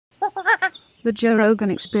The Joe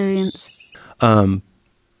Rogan experience.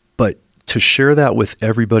 But to share that with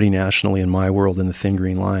everybody nationally in my world in the Thin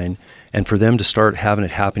Green Line, and for them to start having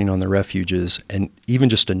it happening on the refuges, and even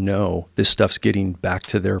just to know this stuff's getting back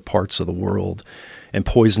to their parts of the world and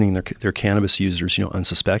poisoning their cannabis users,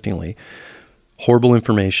 unsuspectingly. Horrible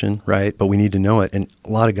information, right? But we need to know it. And a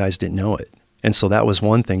lot of guys didn't know it. And so that was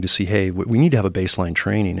one thing to see, hey, we need to have a baseline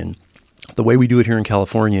training. And the way we do it here in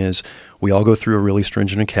California is we all go through a really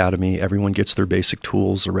stringent academy. Everyone gets their basic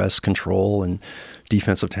tools, arrest, control, and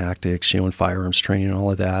defensive tactics, and firearms training and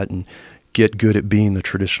all of that, and get good at being the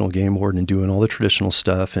traditional game warden and doing all the traditional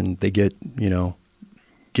stuff. And they get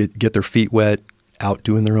their feet wet out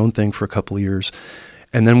doing their own thing for a couple of years.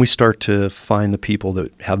 And then we start to find the people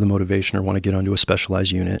that have the motivation or want to get onto a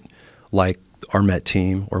specialized unit, like our MET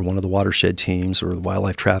team or one of the watershed teams or the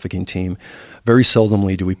wildlife trafficking team. Very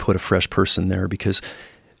seldomly do we put a fresh person there because,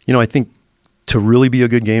 I think to really be a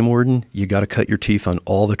good game warden, you got to cut your teeth on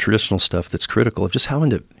all the traditional stuff that's critical of just having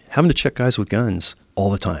to check guys with guns all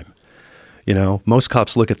the time. Most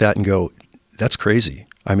cops look at that and go, that's crazy.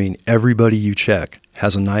 I mean, everybody you check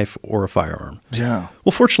has a knife or a firearm. Yeah.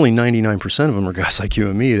 Well, fortunately, 99% of them are guys like you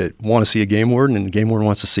and me that want to see a game warden, and the game warden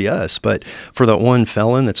wants to see us. But for that one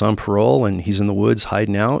felon that's on parole and he's in the woods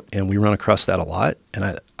hiding out, and we run across that a lot,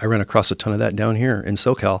 and I ran across a ton of that down here in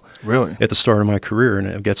SoCal. Really? At the start of my career, and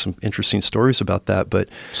I've got some interesting stories about that. But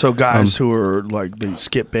so guys who are like, they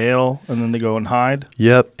skip bail and then they go and hide?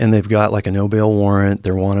 Yep, and they've got like a no bail warrant.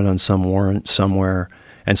 They're wanted on some warrant somewhere.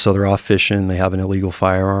 And so they're off fishing, they have an illegal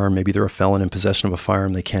firearm, maybe they're a felon in possession of a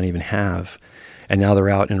firearm they can't even have. And now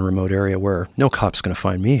they're out in a remote area where no cop's going to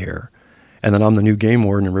find me here. And then I'm the new game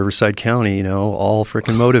warden in Riverside County, all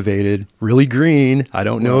freaking motivated, really green. I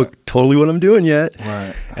don't know totally what I'm doing yet.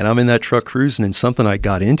 Right. And I'm in that truck cruising, and something I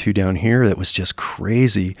got into down here that was just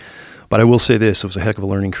crazy. But I will say this, it was a heck of a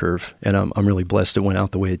learning curve, and I'm really blessed it went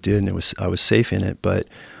out the way it did, and I was safe in it. But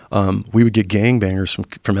we would get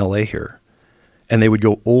gangbangers from LA here. And they would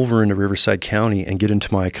go over into Riverside County and get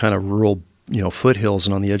into my kind of rural, foothills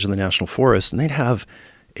and on the edge of the national forest. And they'd have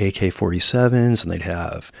AK-47s and they'd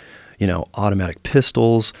have, automatic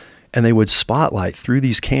pistols. And they would spotlight through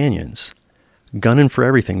these canyons, gunning for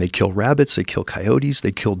everything. They'd kill rabbits, they'd kill coyotes,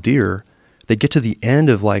 they'd kill deer. They'd get to the end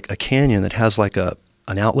of like a canyon that has like an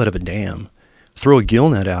outlet of a dam, throw a gill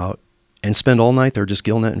net out, and spend all night there just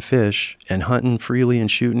gill netting fish and hunting freely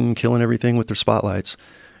and shooting and killing everything with their spotlights.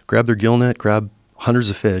 Grab their gill net, grab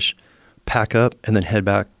hundreds of fish, pack up, and then head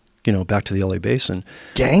back, back to the LA basin.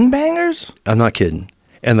 Gangbangers? I'm not kidding.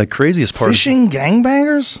 And the craziest part fishing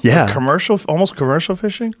gangbangers? Yeah. Like almost commercial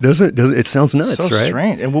fishing? Doesn't it sounds nuts, so right? So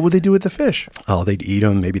strange. And what would they do with the fish? Oh, they'd eat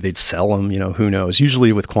them. Maybe they'd sell them. Who knows?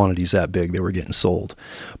 Usually with quantities that big, they were getting sold.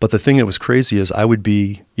 But the thing that was crazy is I would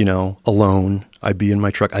be, alone. I'd be in my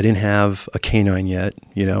truck. I didn't have a canine yet,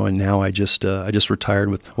 and now I just retired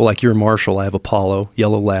with, like you're a marshal. I have Apollo,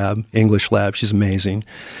 yellow lab, English lab. She's amazing.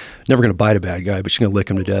 Never going to bite a bad guy, but she's going to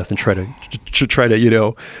lick him to death and try to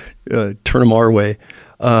turn him our way.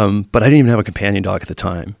 But I didn't even have a companion dog at the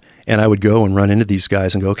time. And I would go and run into these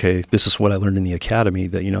guys and go, okay, this is what I learned in the academy,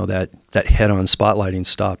 that, that head-on spotlighting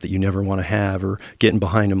stop that you never want to have, or getting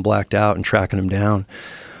behind them blacked out and tracking them down.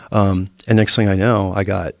 And next thing I know, I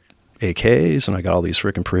got AKs and I got all these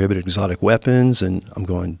freaking prohibited exotic weapons, and I'm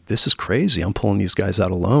going, this is crazy. I'm pulling these guys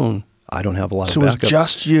out alone. I don't have a lot of backup. So it was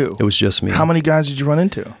just you? It was just me. How many guys did you run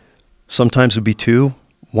into? Sometimes it would be 2.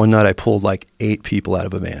 One night I pulled like 8 people out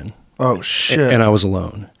of a van. Oh, shit. And I was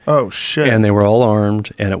alone. Oh, shit. And they were all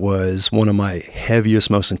armed, and it was one of my heaviest,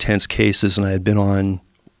 most intense cases, and I had been on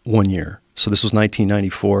 1 year. So this was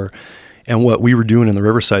 1994. And what we were doing in the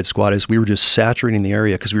Riverside squad is we were just saturating the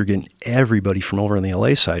area because we were getting everybody from over on the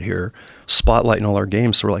LA side here, spotlighting all our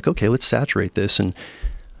games. So we're like, okay, let's saturate this. And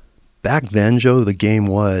back then, Joe, the game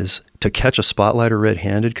was to catch a spotlighter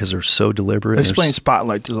red-handed because they're so deliberate. Explain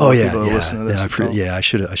spotlight to a lot of people who listen to this.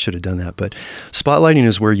 I should have done that. But spotlighting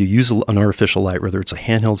is where you use an artificial light, whether it's a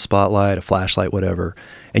handheld spotlight, a flashlight, whatever,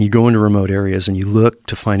 and you go into remote areas and you look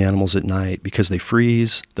to find animals at night because they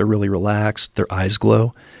freeze, they're really relaxed, their eyes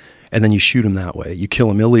glow, and then you shoot them that way. You kill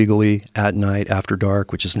them illegally at night after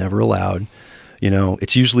dark, which is never allowed.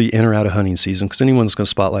 It's usually in or out of hunting season because anyone's going to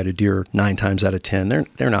spotlight a deer 9 times out of 10,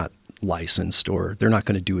 they're not licensed, or they're not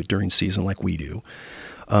going to do it during season like we do.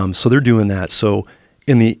 So they're doing that. So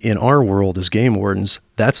in our world as game wardens,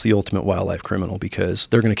 that's the ultimate wildlife criminal because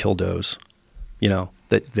they're going to kill does,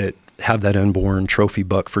 that have that unborn trophy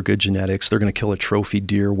buck for good genetics. They're going to kill a trophy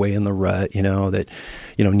deer way in the rut, that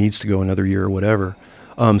needs to go another year or whatever.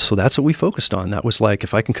 So that's what we focused on. That was like,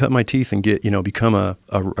 if I can cut my teeth and get, become a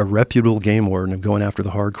reputable game warden of going after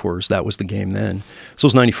the hardcores, that was the game then. So it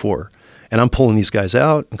was 94. And I'm pulling these guys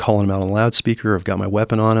out and calling them out on a loudspeaker. I've got my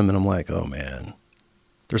weapon on them, and I'm like, oh, man,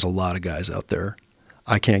 there's a lot of guys out there.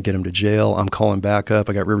 I can't get them to jail. I'm calling back up.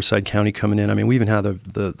 I got Riverside County coming in. I mean, we even had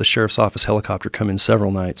the sheriff's office helicopter come in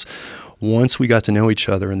several nights. Once we got to know each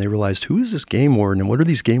other and they realized, who is this game warden and what are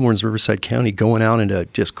these game wardens in Riverside County going out into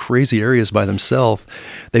just crazy areas by themselves,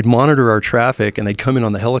 they'd monitor our traffic and they'd come in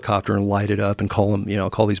on the helicopter and light it up and call them,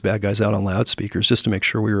 call these bad guys out on loudspeakers just to make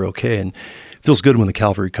sure we were okay. And it feels good when the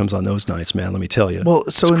cavalry comes on those nights, man, let me tell you. Well,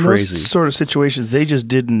 so in those sort of situations, they just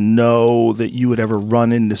didn't know that you would ever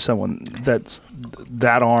run into someone that's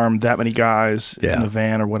that armed, that many guys in a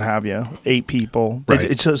van or what have you, 8 people.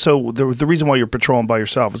 Right. So the reason why you're patrolling by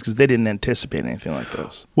yourself is because they didn't anticipate anything like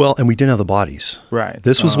this. Well, and we didn't have the bodies. Right.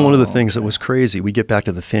 This was one of the things that was crazy. We get back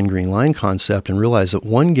to the thin green line concept and realize that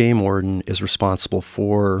one game warden is responsible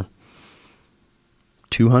for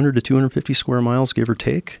 200 to 250 square miles, give or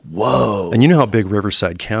take. Whoa. And you know how big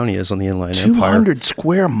Riverside County is on the Inland Empire. 200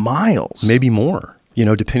 square miles? Maybe more,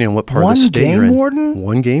 depending on what part of the state you're in. One game warden?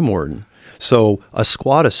 One game warden. So a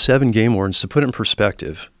squad of 7 game wardens, to put it in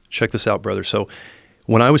perspective, check this out, brother. So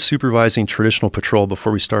when I was supervising traditional patrol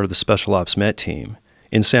before we started the Special Ops Met team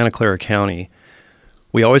in Santa Clara County,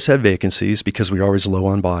 we always had vacancies because we were always low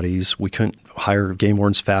on bodies. We couldn't hire game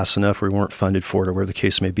wardens fast enough, or we weren't funded for it, or whatever the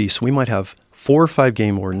case may be. So we might have 4 or 5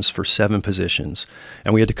 game wardens for 7 positions.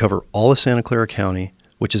 And we had to cover all of Santa Clara County,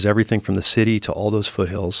 which is everything from the city to all those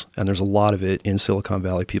foothills. And there's a lot of it in Silicon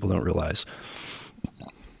Valley people don't realize.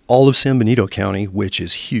 All of San Benito County, which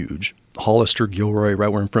is huge. Hollister, Gilroy, right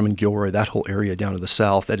where I'm from in Gilroy, that whole area down to the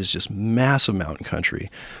south, that is just massive mountain country,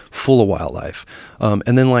 full of wildlife.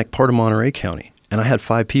 And then like part of Monterey County. And I had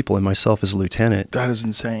 5 people and myself as a lieutenant. That is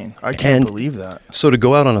insane. I can't believe that. So to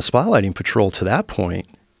go out on a spotlighting patrol to that point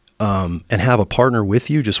and have a partner with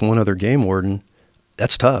you, just one other game warden,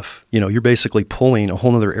 that's tough. You're basically pulling a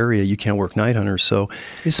whole other area. You can't work night hunters. So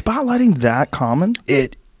is spotlighting that common?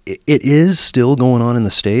 It is still going on in the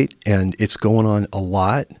state, and it's going on a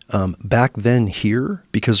lot. Back then here,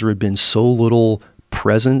 because there had been so little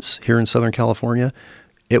presence here in Southern California,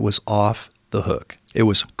 it was off the hook. It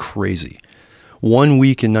was crazy. One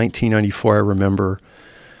week in 1994, I remember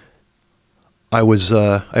I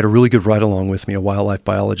had a really good ride-along with me, a wildlife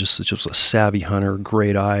biologist that was a savvy hunter,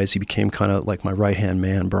 great eyes. He became kind of like my right-hand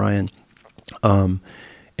man, Brian. And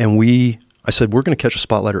I said, we're going to catch a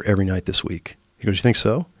spotlighter every night this week. He goes, you think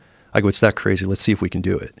so? I go, it's that crazy. Let's see if we can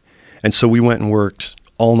do it. And so we went and worked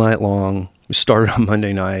all night long. We started on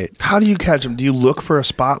Monday night. How do you catch them? Do you look for a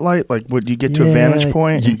spotlight? Like, would you get to a vantage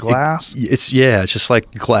point and glass? It's just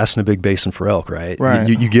like glass in a big basin for elk, right? Right.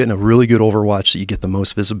 You get in a really good overwatch so you get the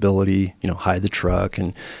most visibility, hide the truck,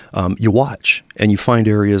 and you watch. And you find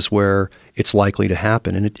areas where it's likely to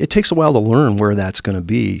happen. And it takes a while to learn where that's going to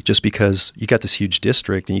be, just because you got this huge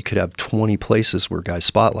district and you could have 20 places where guys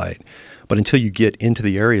spotlight. But until you get into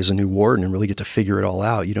the area as a new warden and really get to figure it all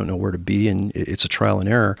out, you don't know where to be, and it's a trial and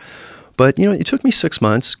error. But, it took me 6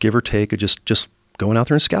 months, give or take, of just going out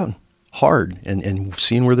there and scouting hard and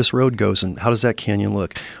seeing where this road goes and how does that canyon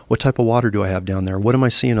look? What type of water do I have down there? What am I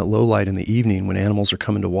seeing at low light in the evening when animals are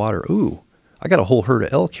coming to water? Ooh, I got a whole herd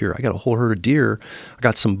of elk here. I got a whole herd of deer. I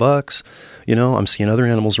got some bucks. I'm seeing other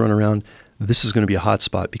animals run around. This is going to be a hot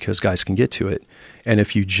spot because guys can get to it. And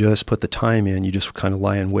if you just put the time in, you just kind of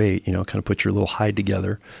lie in wait, kind of put your little hide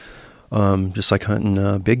together, just like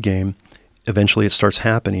hunting big game. Eventually it starts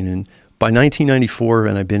happening. And by 1994,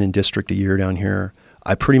 and I've been in district a year down here,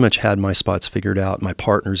 I pretty much had my spots figured out. My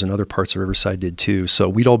partners in other parts of Riverside did too. So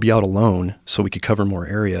we'd all be out alone so we could cover more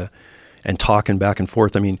area and talking back and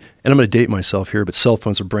forth. I mean, and I'm going to date myself here, but cell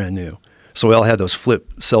phones are brand new. So we all had those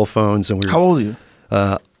flip cell phones. And How old are you?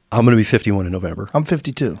 I'm going to be 51 in November. I'm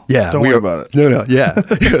 52. Yeah. Just don't worry about it. No, yeah.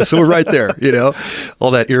 So we're right there,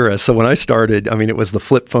 all that era. So when I started, I mean, it was the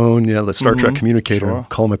flip phone, the Star Trek communicator. Sure.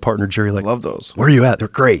 Call my partner, Jerry, like, love those. Where are you at? They're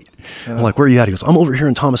great. Yeah. I'm like, where are you at? He goes, I'm over here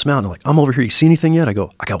in Thomas Mountain. I'm like, I'm over here. You see anything yet? I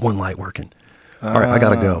go, I got one light working. All right, I got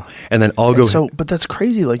to go. And then I'll go. But that's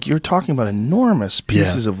crazy. Like, you're talking about enormous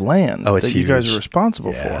pieces of land that you guys are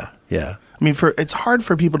responsible for. Yeah. I mean, it's hard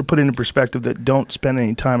for people to put into perspective that don't spend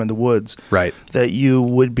any time in the woods. Right. That you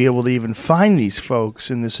would be able to even find these folks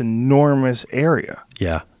in this enormous area.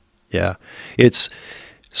 Yeah. It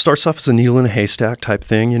starts off as a needle in a haystack type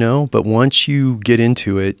thing, but once you get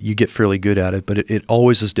into it, you get fairly good at it. But it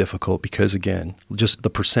always is difficult because, again, just the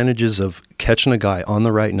percentages of catching a guy on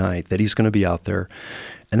the right night that he's going to be out there.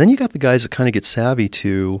 And then you got the guys that kind of get savvy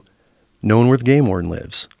to knowing where the game warden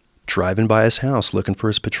lives. Driving by his house, looking for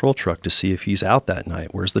his patrol truck to see if he's out that night.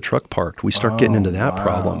 Where's the truck parked? We start getting into that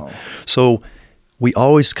problem. So we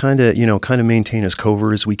always kind of maintain as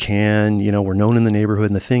covert as we can. We're known in the neighborhood.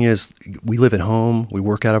 And the thing is, we live at home. We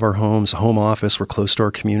work out of our homes, a home office. We're close to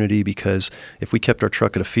our community, because if we kept our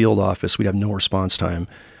truck at a field office, we'd have no response time,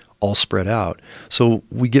 all spread out. So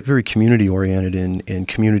we get very community oriented in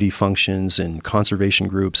community functions and conservation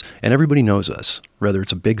groups, and everybody knows us, whether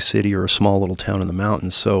it's a big city or a small little town in the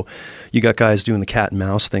mountains. So you got guys doing the cat and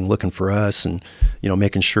mouse thing, looking for us, and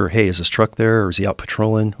making sure, hey, is this truck there, or is he out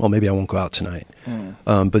patrolling? Well, maybe I won't go out tonight.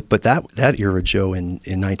 But that era, Joe, in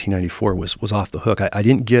 1994 was off the hook. I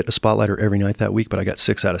didn't get a spotlighter every night that week, but I got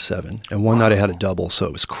 6 out of 7, and one night I had a double, so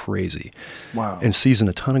it was crazy. Wow! And seizing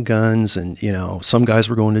a ton of guns, and some guys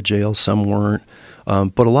were going to jail, some weren't.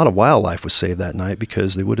 But a lot of wildlife was saved that night,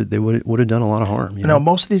 because they would have done a lot of harm. Now,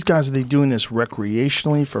 most of these guys, are they doing this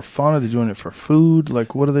recreationally for fun? Are they doing it for food?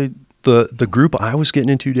 Like, what are they? The group I was getting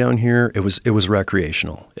into down here, it was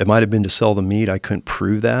recreational. It might have been to sell the meat. I couldn't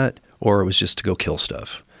prove that, or it was just to go kill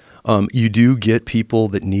stuff. You do get people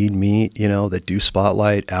that need meat, that do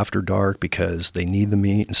spotlight after dark because they need the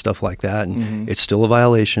meat and stuff like that. And it's still a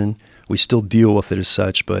violation. We still deal with it as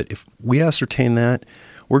such. But if we ascertain that,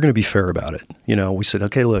 we're going to be fair about it. We said,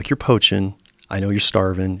 okay, look, you're poaching. I know you're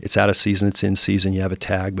starving. It's out of season. It's in season. You have a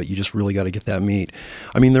tag, but you just really got to get that meat.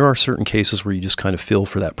 I mean, there are certain cases where you just kind of feel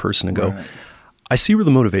for that person and go, I see where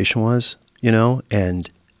the motivation was, and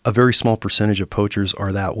a very small percentage of poachers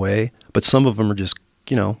are that way, but some of them are just,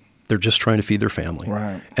 they're just trying to feed their family.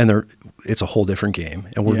 Right. And it's a whole different game,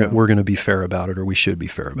 and we're going to be fair about it, or we should be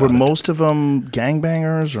fair about it. Were most of them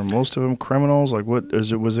gangbangers, or most of them criminals? Like, what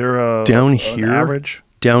is it? Was there an average?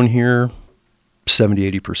 Down here,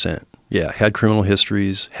 70-80%. Yeah, had criminal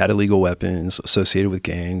histories, had illegal weapons, associated with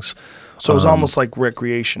gangs. So it was almost like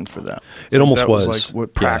recreation for them. It almost was. Like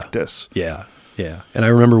what practice. Yeah. And I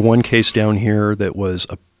remember one case down here that was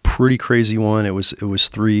a pretty crazy one. It was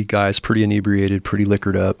 3 guys, pretty inebriated, pretty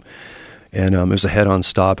liquored up, and it was a head-on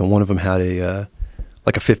stop. And one of them had a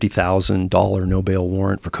 $50,000 no bail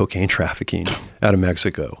warrant for cocaine trafficking out of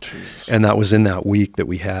Mexico. Jesus. And that was in that week that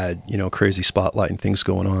we had crazy spotlight and things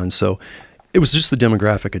going on. So it was just the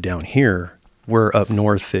demographic of down here, where up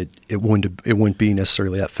north it wouldn't be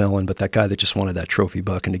necessarily that felon, but that guy that just wanted that trophy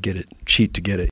buck and cheat to get it.